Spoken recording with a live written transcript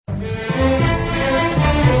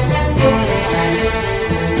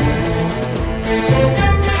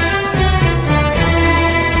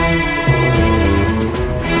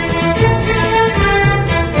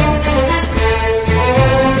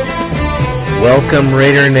Welcome,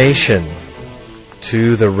 Raider Nation,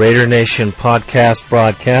 to the Raider Nation podcast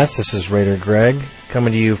broadcast. This is Raider Greg,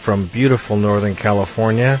 coming to you from beautiful Northern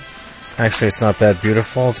California. Actually, it's not that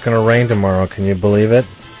beautiful. It's going to rain tomorrow. Can you believe it?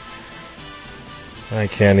 I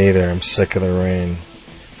can't either. I'm sick of the rain.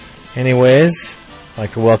 Anyways, I'd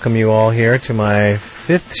like to welcome you all here to my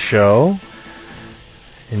fifth show,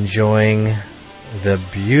 enjoying the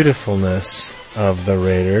beautifulness of the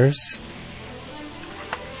Raiders.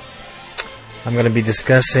 I'm going to be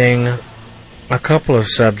discussing a couple of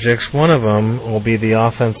subjects. One of them will be the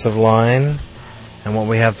offensive line and what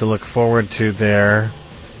we have to look forward to there.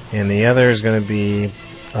 And the other is going to be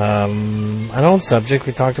an old subject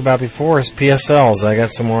we talked about before, is PSLs. I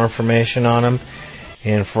got some more information on them.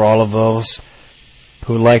 And for all of those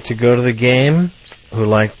who like to go to the game, who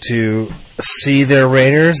like to see their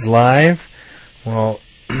Raiders live, well,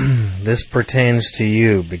 this pertains to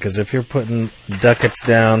you, because if you're putting ducats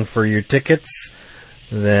down for your tickets,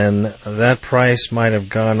 then that price might have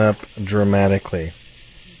gone up dramatically.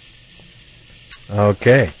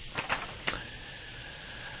 Okay.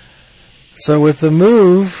 So with the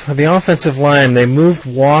move, the offensive line, they moved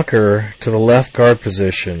Walker to the left guard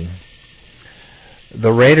position.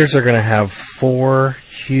 The Raiders are going to have four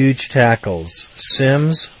huge tackles: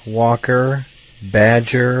 Sims, Walker,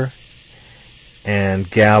 Badger, and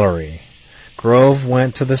Gallery. Grove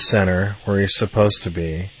went to the center where he's supposed to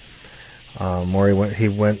be, where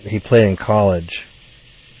he played in college.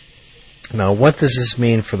 Now, what does this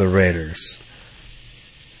mean for the Raiders?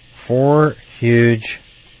 Four huge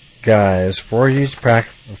guys, four huge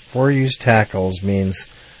tackles means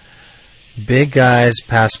big guys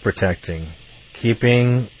pass protecting,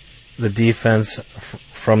 keeping the defense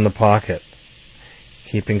from the pocket,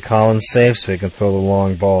 keeping Collins safe so he can throw the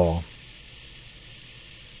long ball.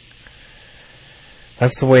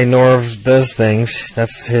 That's the way Norv does things.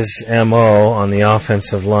 That's his MO on the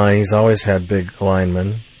offensive line. He's always had big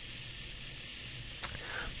linemen.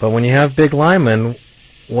 But when you have big linemen,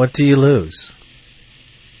 what do you lose?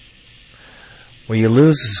 What you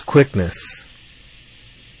lose is quickness.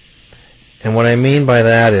 And what I mean by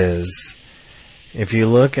that is, if you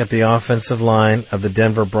look at the offensive line of the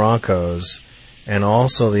Denver Broncos and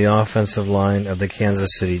also the offensive line of the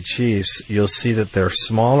Kansas City Chiefs, you'll see that they're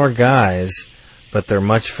smaller guys, but they're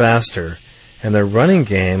much faster. And their running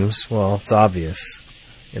games, well, it's obvious.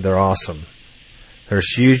 They're awesome.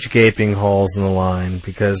 There's huge gaping holes in the line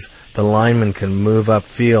because the linemen can move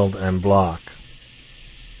upfield and block.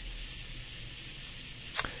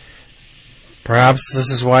 Perhaps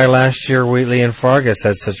this is why last year Wheatley and Fargas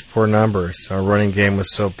had such poor numbers. Our running game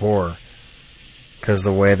was so poor because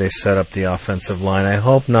of the way they set up the offensive line. I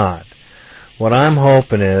hope not. What I'm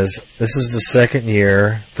hoping is, this is the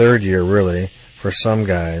third year really, for some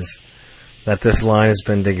guys, that this line has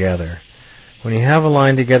been together. When you have a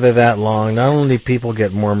line together that long, not only do people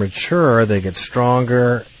get more mature, they get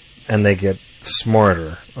stronger and they get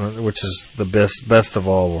smarter, which is the best of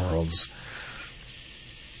all worlds.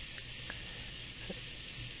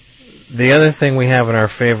 The other thing we have in our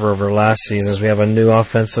favor over last season is we have a new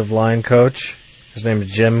offensive line coach. His name is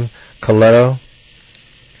Jim Coletto.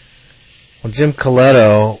 Well, Jim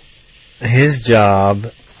Coletto, his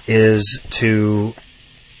job is to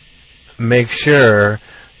make sure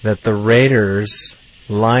that the Raiders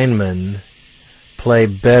linemen play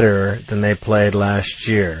better than they played last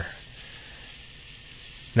year.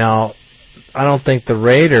 Now, I don't think the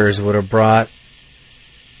Raiders would have brought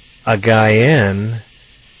a guy in.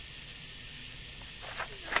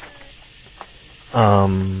 I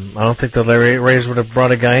don't think the Raiders would have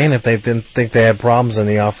brought a guy in if they didn't think they had problems in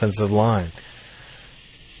the offensive line.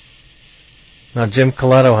 Now, Jim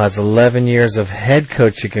Coletto has 11 years of head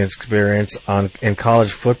coaching experience in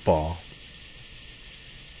college football.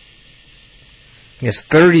 He has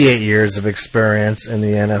 38 years of experience in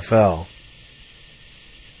the NFL.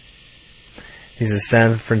 He's a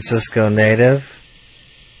San Francisco native.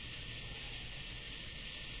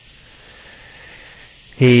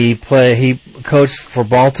 He coached for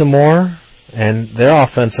Baltimore, and their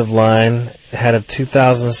offensive line had a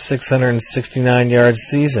 2,669-yard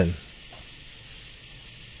season.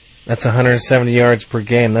 That's 170 yards per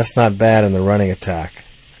game. That's not bad in the running attack.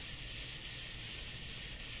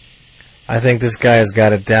 I think this guy has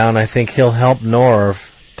got it down. I think he'll help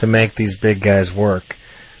Norv to make these big guys work.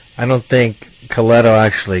 I don't think Coletto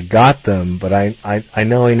actually got them, but I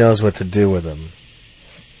know he knows what to do with them.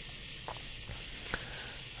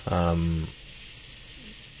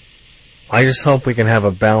 I just hope we can have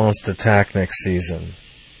a balanced attack next season.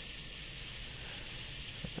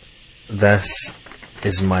 This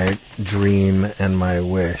is my dream and my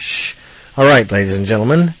wish. All right, ladies and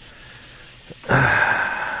gentlemen.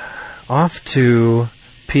 off to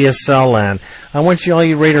PSL land. I want all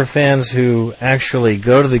you Raider fans who actually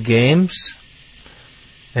go to the games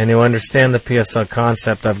and who understand the PSL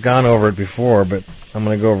concept. I've gone over it before, but I'm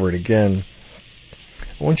going to go over it again.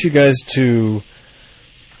 I want you guys to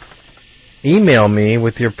email me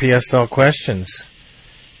with your PSL questions.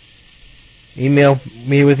 Email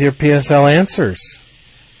me with your PSL answers.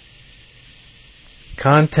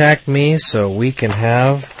 Contact me so we can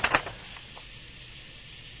have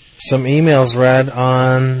some emails read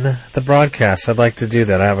on the broadcast. I'd like to do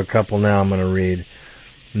that. I have a couple now I'm going to read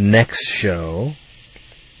next show.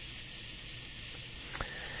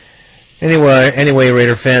 Anyway,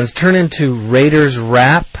 Raider fans, turn into Raiders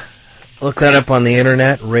Wrap. Look that up on the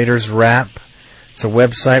internet, Raiders Wrap. It's a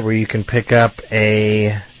website where you can pick up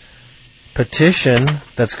a petition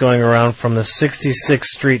that's going around from the 66th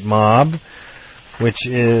Street Mob, which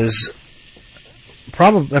is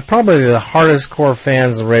probably the hardest core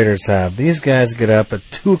fans the Raiders have. These guys get up at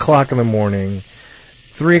 2 o'clock in the morning,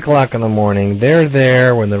 3 o'clock in the morning. They're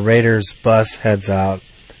there when the Raiders bus heads out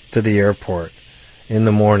to the airport in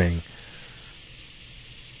the morning.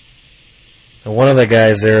 And one of the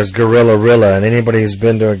guys there is Gorilla Rilla, and anybody who's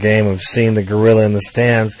been to a game of seeing the gorilla in the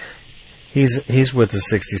stands, he's with the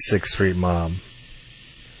 66th Street Mob.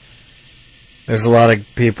 There's a lot of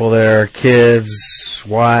people there, kids,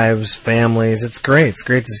 wives, families. It's great. It's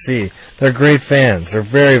great to see. They're great fans. They're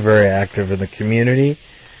very, very active in the community.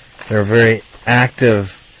 They're very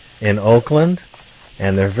active in Oakland,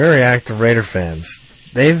 and they're very active Raider fans.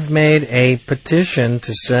 They've made a petition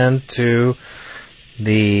to send to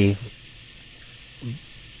the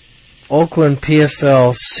Oakland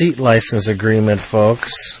PSL seat license agreement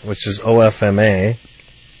folks, which is OFMA,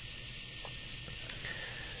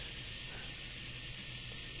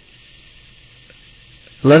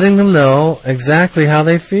 letting them know exactly how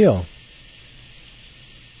they feel.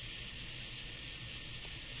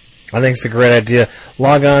 I think it's a great idea.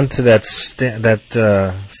 Log on to that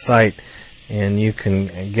site, and you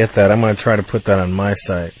can get that. I'm going to try to put that on my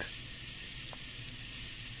site.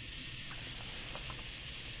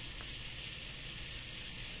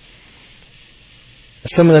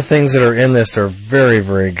 Some of the things that are in this are very,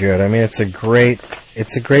 very good. I mean, it's a great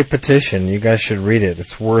petition. You guys should read it.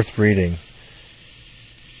 It's worth reading.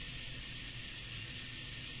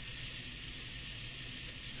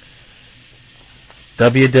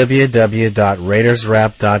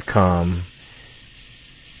 www.raiderswrap.com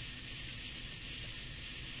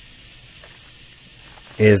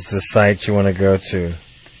is the site you want to go to.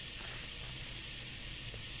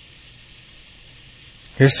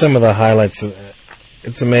 Here's some of the highlights.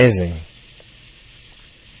 It's amazing.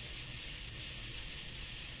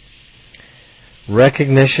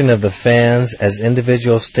 Recognition of the fans as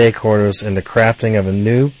individual stakeholders in the crafting of a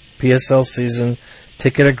new PSL season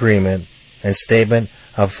ticket agreement and statement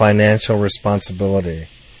of financial responsibility.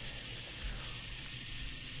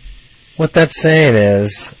 What that's saying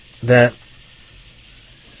is that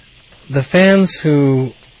the fans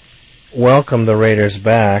who welcomed the Raiders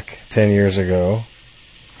back 10 years ago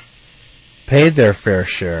paid their fair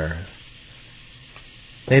share.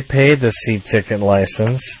 They paid the seat ticket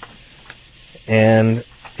license, and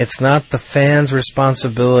it's not the fans'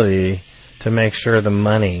 responsibility to make sure the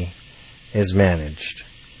money is managed.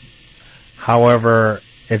 However,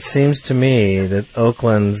 it seems to me that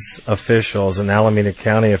Oakland's officials and Alameda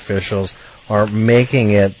County officials are making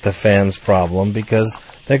it the fans' problem because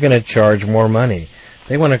they're going to charge more money.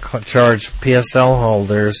 They want to charge PSL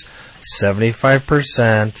holders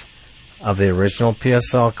 75% of the original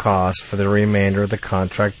PSL cost for the remainder of the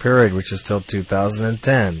contract period, which is till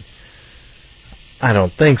 2010. I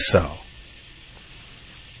don't think so.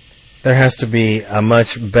 There has to be a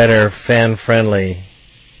much better fan-friendly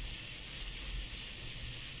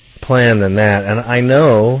plan than that, and I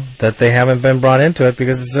know that they haven't been brought into it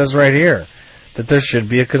because it says right here that there should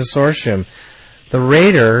be a consortium. The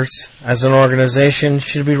Raiders, as an organization,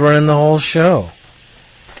 should be running the whole show.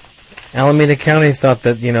 Alameda County thought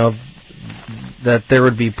that, that there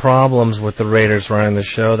would be problems with the Raiders running the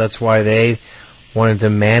show. That's why they wanted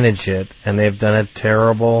to manage it, and they've done a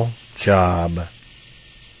terrible job.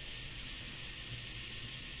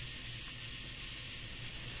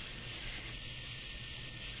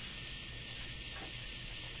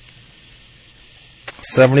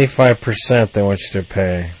 $75% they want you to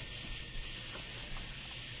pay.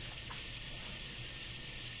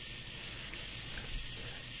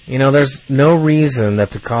 There's no reason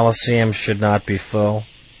that the Coliseum should not be full.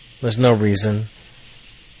 There's no reason.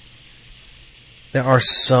 There are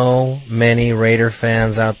so many Raider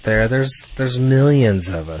fans out there. There's millions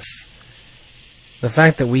of us. The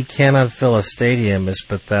fact that we cannot fill a stadium is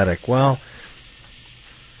pathetic. Well,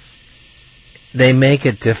 they make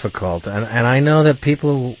it difficult. And I know that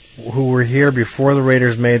people who were here before the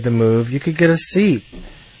Raiders made the move, you could get a seat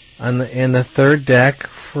in the third deck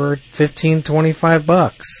for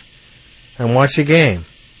 $15-25 and watch a game.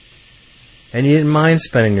 And you didn't mind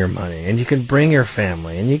spending your money, and you can bring your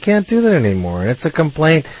family, and you can't do that anymore. And it's a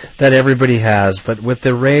complaint that everybody has. But with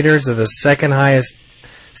the Raiders, are the second highest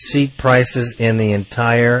seat prices in the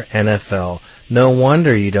entire NFL. No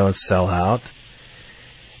wonder you don't sell out.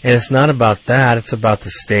 And it's not about that. It's about the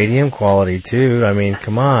stadium quality, too. I mean,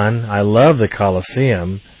 come on. I love the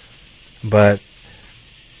Coliseum. But,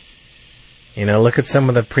 you know, look at some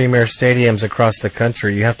of the premier stadiums across the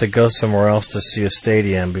country. You have to go somewhere else to see a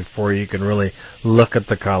stadium before you can really look at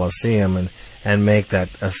the Coliseum and make that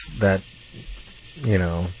you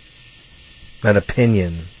know, that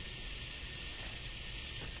opinion.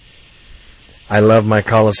 I love my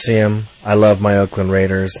Coliseum. I love my Oakland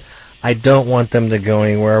Raiders. I don't want them to go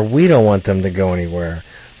anywhere. We don't want them to go anywhere.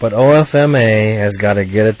 But OFMA has got to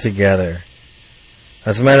get it together.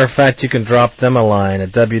 As a matter of fact, you can drop them a line at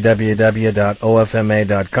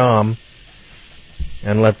www.ofma.com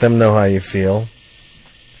and let them know how you feel.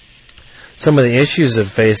 Some of the issues that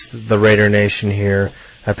face the Raider Nation here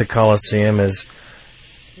at the Coliseum is,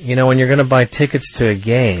 you know, when you're going to buy tickets to a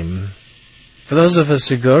game, for those of us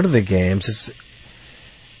who go to the games,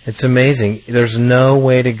 it's amazing. There's no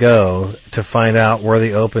way to go to find out where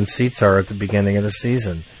the open seats are at the beginning of the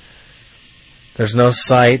season. There's no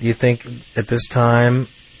site, you think, at this time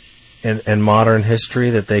in modern history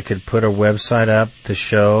that they could put a website up to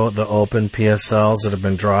show the open PSLs that have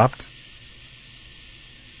been dropped?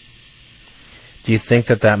 Do you think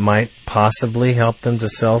that might possibly help them to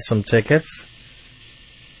sell some tickets?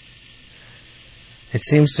 It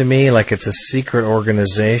seems to me like it's a secret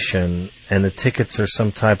organization and the tickets are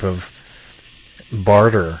some type of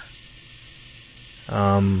barter.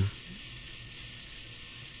 I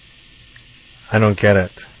don't get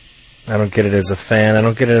it. I don't get it as a fan. I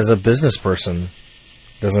don't get it as a business person.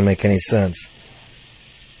 Doesn't make any sense.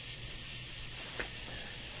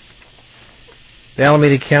 The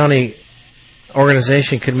Alameda County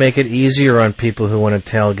organization could make it easier on people who want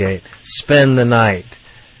to tailgate. Spend the night.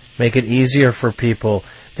 Make it easier for people.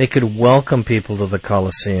 They could welcome people to the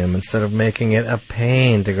Coliseum instead of making it a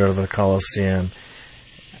pain to go to the Coliseum.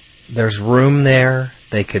 There's room there.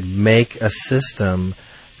 They could make a system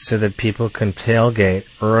so that people can tailgate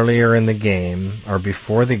earlier in the game or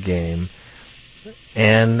before the game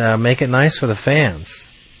and make it nice for the fans.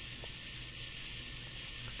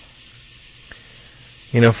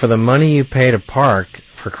 You know, for the money you pay to park,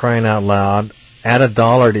 for crying out loud, add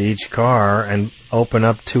 $1 to each car and open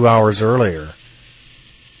up 2 hours earlier.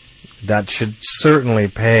 That should certainly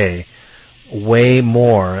pay way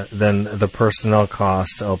more than the personnel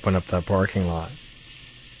cost to open up that parking lot.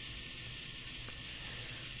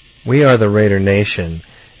 We are the Raider Nation,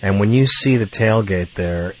 and when you see the tailgate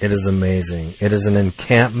there, it is amazing. It is an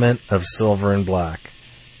encampment of silver and black.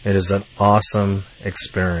 It is an awesome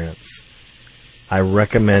experience. I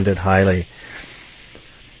recommend it highly.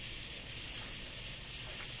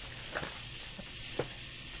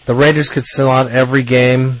 The Raiders could sell out every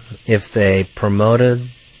game if they promoted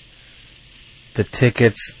the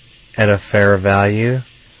tickets at a fair value,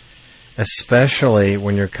 especially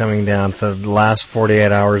when you're coming down to the last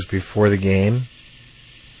 48 hours before the game.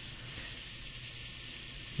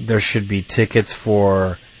 There should be tickets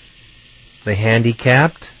for the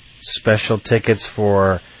handicapped, special tickets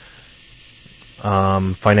for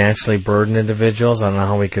financially burdened individuals. I don't know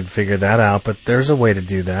how we could figure that out, but there's a way to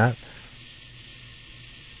do that.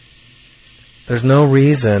 There's no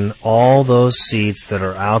reason all those seats that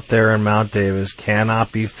are out there in Mount Davis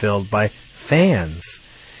cannot be filled by fans.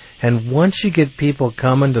 And once you get people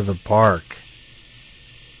coming to the park,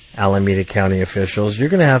 Alameda County officials, you're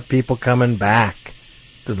going to have people coming back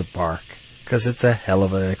to the park because it's a hell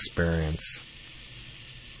of an experience.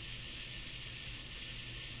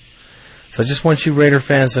 So I just want you Raider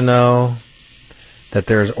fans to know that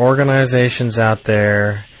there's organizations out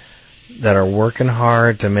there that are working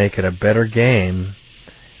hard to make it a better game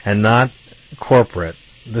and not corporate.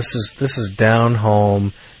 This is down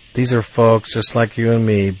home. These are folks just like you and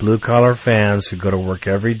me, blue-collar fans who go to work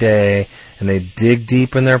every day and they dig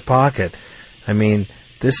deep in their pocket. I mean,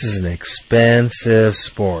 this is an expensive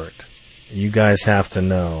sport. You guys have to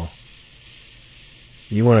know.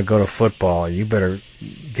 You want to go to football, you better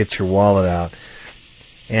get your wallet out.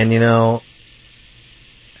 And, you know,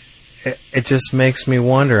 it just makes me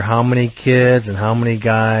wonder how many kids and how many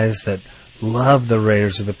guys that love the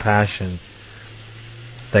Raiders with a passion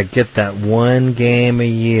that get that one game a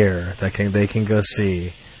year that they can go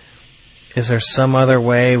see. Is there some other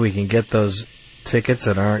way we can get those tickets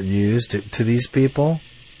that aren't used to these people?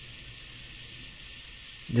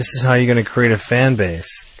 This is how you're going to create a fan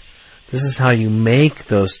base. This is how you make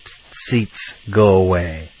those seats go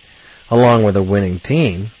away, along with a winning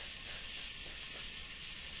team.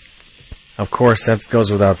 Of course, that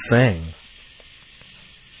goes without saying,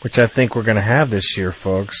 which I think we're going to have this year,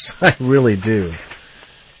 folks. I really do.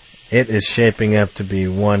 It is shaping up to be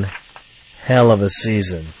one hell of a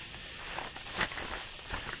season.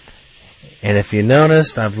 And if you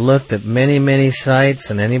noticed, I've looked at many, many sites,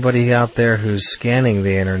 and anybody out there who's scanning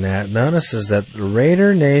the internet notices that the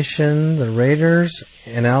Raider Nation, the Raiders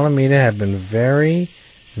in Alameda, have been very,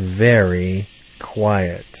 very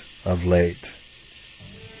quiet of late.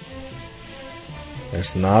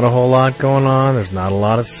 There's not a whole lot going on. There's not a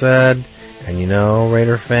lot said. And you know,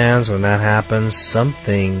 Raider fans, when that happens,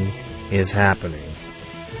 something is happening.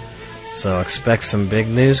 So expect some big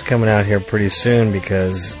news coming out here pretty soon,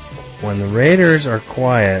 because when the Raiders are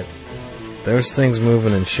quiet, there's things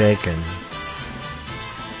moving and shaking.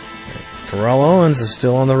 Terrell Owens is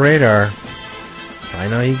still on the radar. I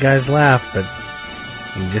know you guys laugh, but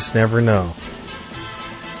you just never know.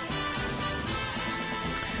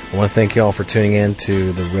 I want to thank you all for tuning in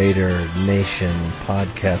to the Raider Nation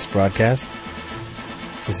podcast broadcast.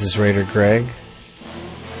 This is Raider Greg.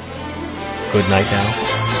 Good night now.